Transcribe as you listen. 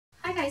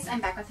guys,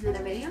 I'm back with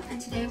another video, and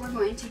today we're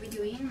going to be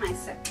doing my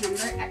September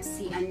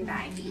Ipsy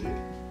Unbagging.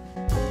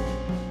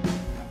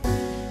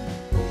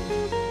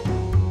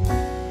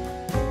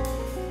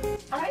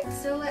 Alright,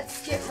 so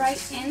let's get right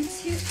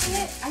into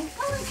it. I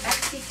feel like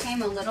Ipsy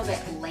came a little bit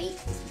late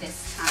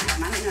this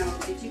time. I don't know,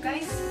 did you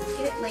guys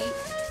get it late?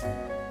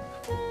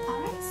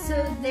 Alright,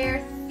 so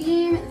their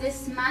theme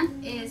this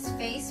month is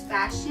Face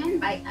Fashion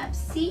by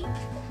Ipsy.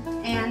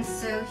 And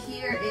so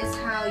here is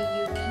how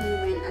you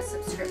can win a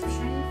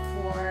subscription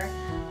for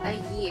a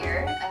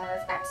year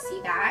of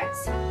Ipsy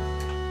bags.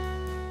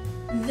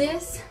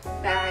 This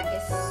bag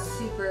is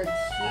super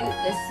cute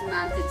this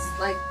month. It's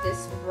like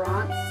this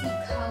bronzy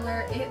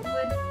color. It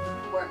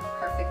would work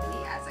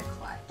perfectly as a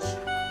clutch.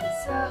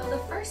 So the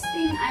first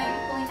thing I'm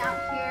pulling out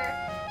here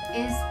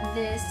is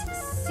this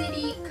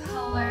City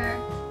Color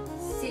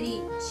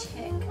City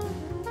Chick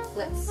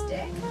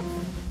lipstick.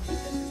 I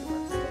think this is a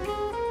lipstick.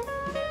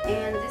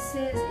 And this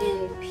is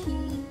in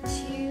P2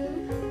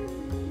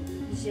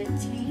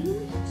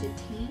 Jetane.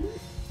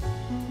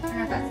 I don't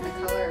know if that's the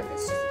color or if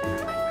it's just a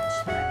different language,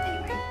 but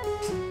anyway.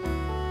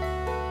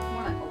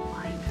 More like a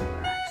wine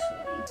color,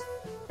 actually.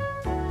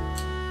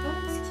 Oh,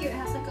 it's cute. It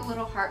has like a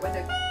little heart with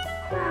a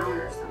crown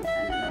or something in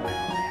the middle there.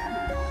 I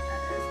don't know what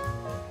that is.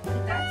 But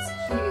that's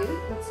cute.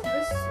 Let's do a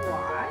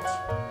swatch.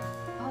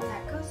 Oh,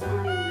 that goes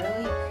on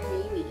really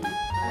creamy.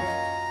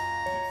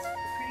 It's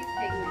pretty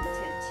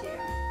pigmented too.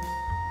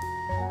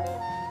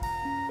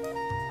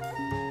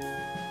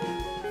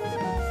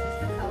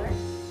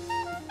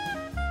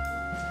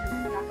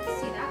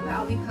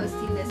 I'll be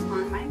posting this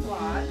on my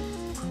blog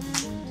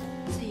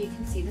so you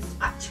can see the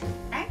swatch.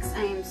 Next,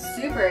 I am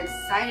super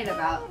excited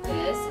about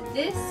this.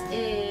 This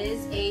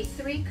is a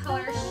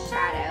 3-color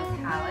shadow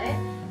palette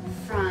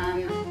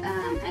from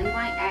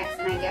NYX,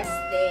 and I guess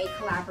they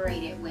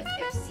collaborated with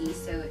Ipsy,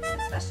 so it's a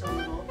special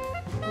little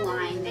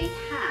line they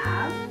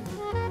have.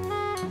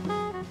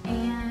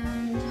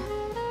 And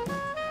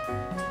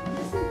it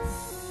doesn't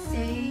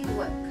say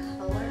what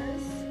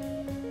colors,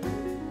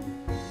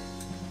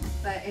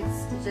 but it's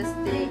just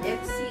the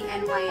Ipsy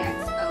NYX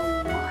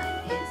 01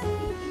 is the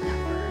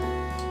number.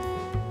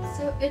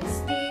 So it's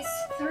these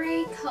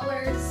 3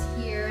 colors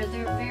here.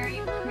 They're very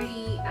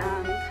pretty,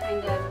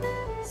 kind of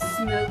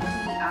smoky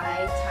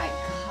eye type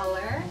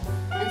color.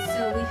 And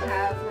so we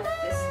have like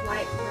this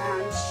light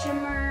brown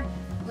shimmer,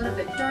 a little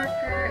bit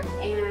darker,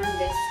 and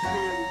this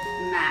kind of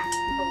matte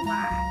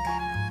black.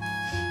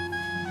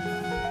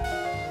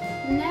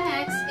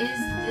 Next is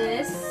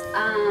this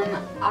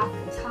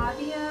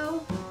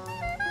Octavio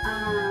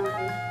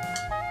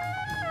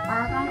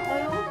Argan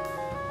Oil.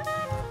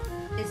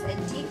 Is a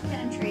deep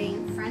penetrating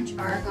French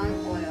argan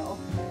oil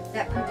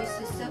that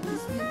produces silky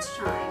smooth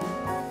shine.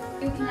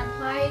 You can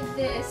apply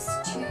this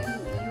to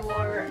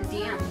your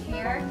damp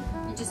hair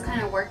and just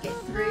kind of work it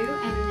through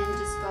and then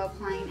just go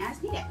applying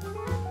as needed.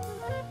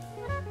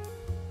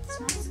 It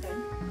smells good.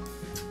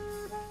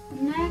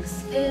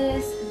 Next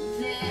is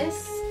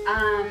this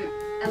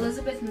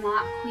Elizabeth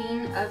Mott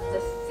Queen of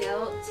the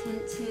Fill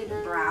Tinted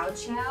Brow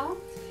Gel.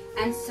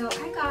 And so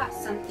I got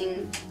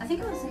something, I think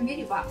it was in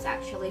Beauty Box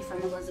actually,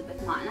 from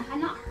Elizabeth Mott, and I had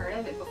not heard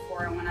of it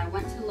before, and when I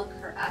went to look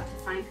her up to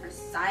find her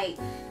site,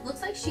 it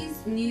looks like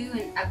she's new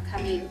and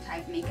upcoming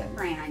type makeup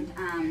brand.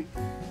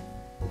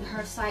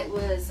 Her site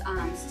was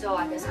still,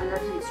 I guess, under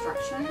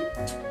construction,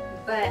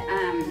 but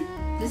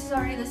this is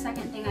already the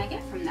second thing I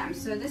get from them,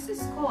 so this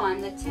is cool,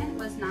 and the tint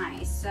was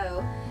nice.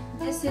 So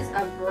this is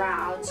a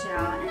brow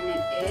gel, and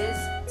it is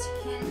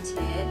tinted,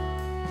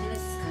 and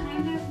it's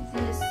kind of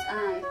this,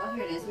 oh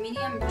here it is,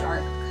 medium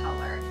dark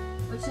color,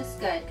 which is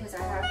good because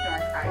I have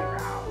dark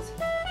eyebrows.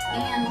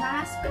 And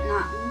last but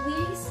not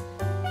least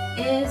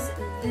is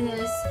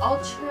this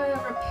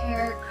Ultra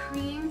Repair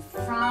Cream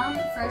from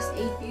First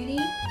Aid Beauty.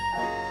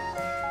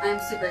 I'm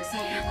super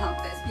excited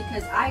about this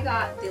because I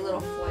got the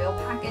little foil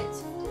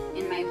packet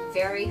in my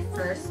very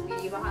first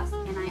beauty box,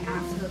 and I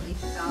absolutely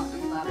fell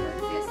in love with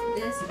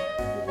this.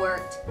 This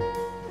worked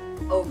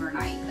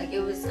overnight. Like, it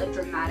was a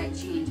dramatic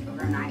change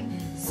overnight.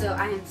 So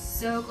I am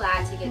so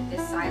glad to get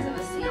this size of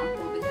a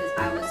sample because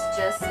I was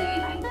just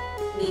saying I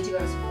need to go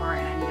to Sephora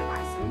and I need to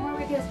buy some more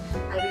because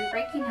I've been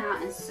breaking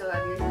out, and so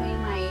I've been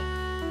putting my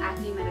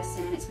acne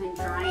medicine and it's been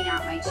drying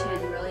out my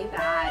chin really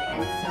bad,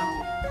 and so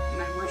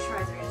my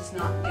moisturizer is just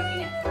not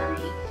doing it for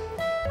me.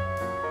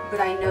 But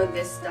I know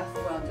this stuff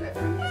will do it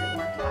for me because it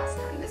worked last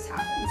time this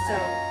happened. So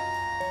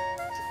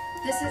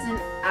this is an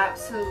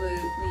absolutely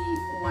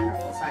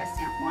wonderful size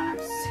sample, and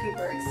I'm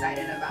super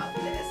excited about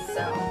this.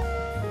 So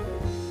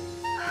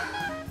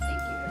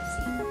thank you,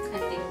 Ipsy,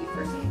 and thank you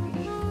First Aid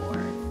Beauty for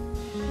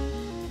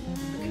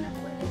hooking up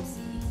with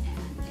Ipsy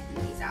and getting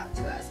these out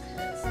to us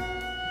because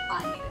I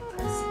needed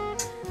this.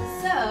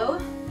 So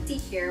see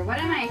here, what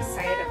am I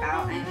excited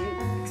about?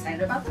 I'm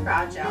excited about the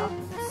brow gel.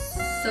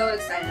 So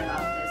excited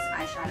about this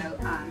eyeshadow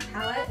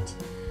palette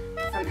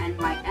from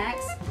NYX.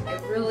 I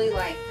really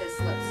like this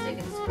lipstick.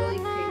 It's really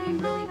creamy,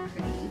 really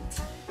pretty,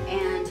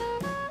 and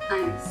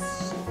I'm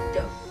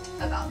stoked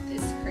about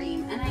this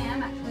cream. And I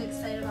am actually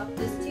excited about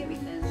this too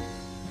because,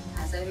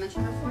 as I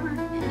mentioned before,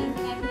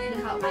 anything I can do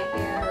to help my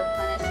hair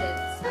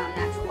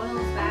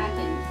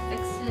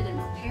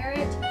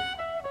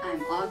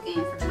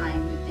looking for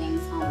trying new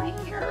things on my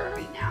hair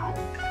right now.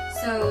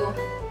 So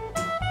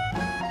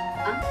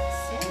I'm gonna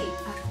say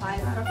a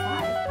 5 out of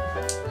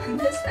 5.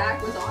 This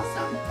bag was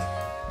awesome.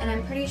 And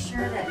I'm pretty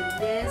sure that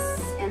this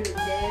and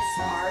this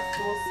are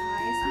full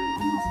size.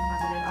 I'm almost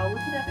positive. I'll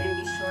look it up and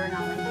be sure, and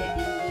I'll link it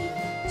in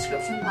the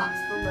description box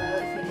below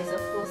if it is a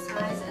full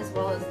size, as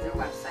well as their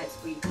websites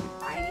where you can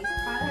buy these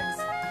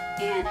products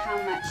and how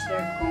much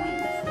they're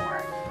going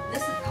for.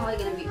 This is probably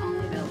going to be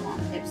only available on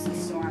the Ipsy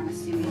store, I'm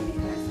assuming,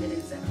 because it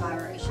is a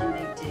collaboration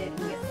they did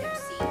with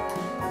Ipsy.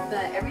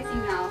 But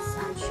everything else,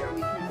 I'm sure we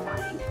can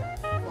find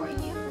for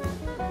you.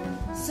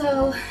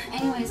 So,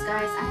 anyways,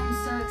 guys, I am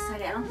so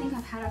excited. I don't think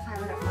I've had a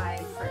 5 out of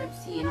 5 for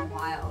Ipsy in a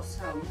while,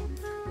 so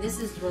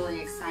this is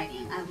really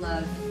exciting. I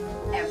love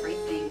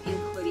everything,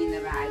 including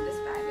the bag. This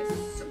bag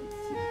is so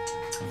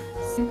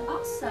cute. And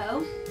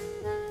also,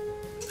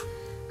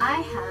 I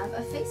have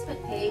a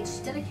Facebook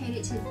page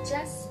dedicated to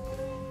just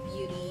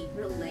beauty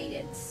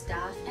related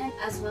stuff, and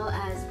as well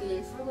as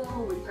being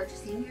frugal when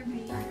purchasing your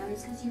beauty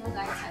items, because you know,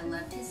 guys, I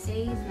love to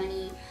save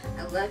money.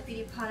 I love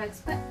beauty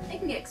products, but they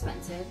can get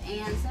expensive,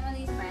 and some of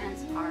these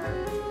brands are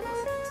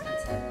ridiculously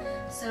expensive.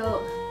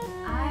 So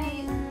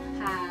I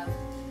have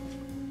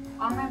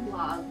on my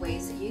blog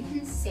ways that you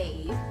can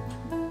save,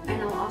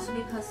 and I'll also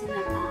be posting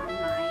them on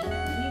my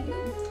new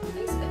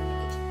Facebook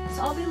page.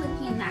 So I'll be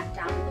linking that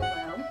down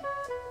below.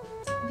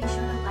 Be sure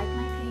to like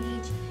my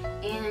page,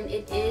 and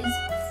it is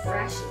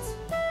fresh. It's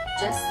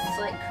just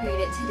like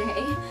created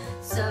today,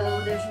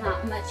 so there's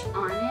not much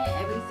on it.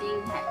 Everything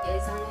that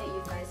is on it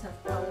you guys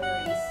have probably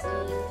already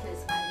seen,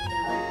 because I've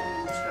either linked them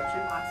in the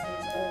description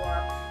boxes or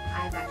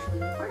I've actually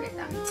recorded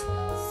them.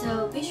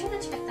 So be sure to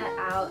check that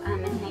out.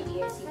 Any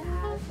ideas you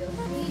have, feel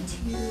free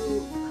to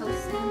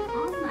post them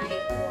on my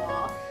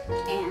wall,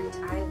 and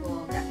I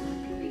will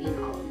definitely be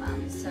reading all of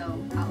them. So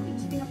I'll be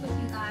keeping up with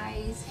you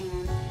guys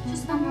and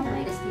just one more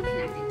way to stay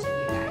connected to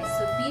you guys.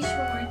 So be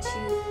sure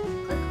to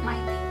click my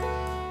link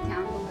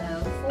down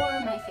below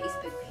for my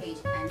Facebook page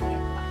and hit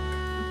like,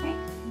 okay?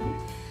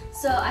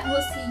 So I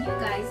will see you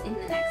guys in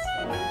the next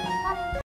video. Bye!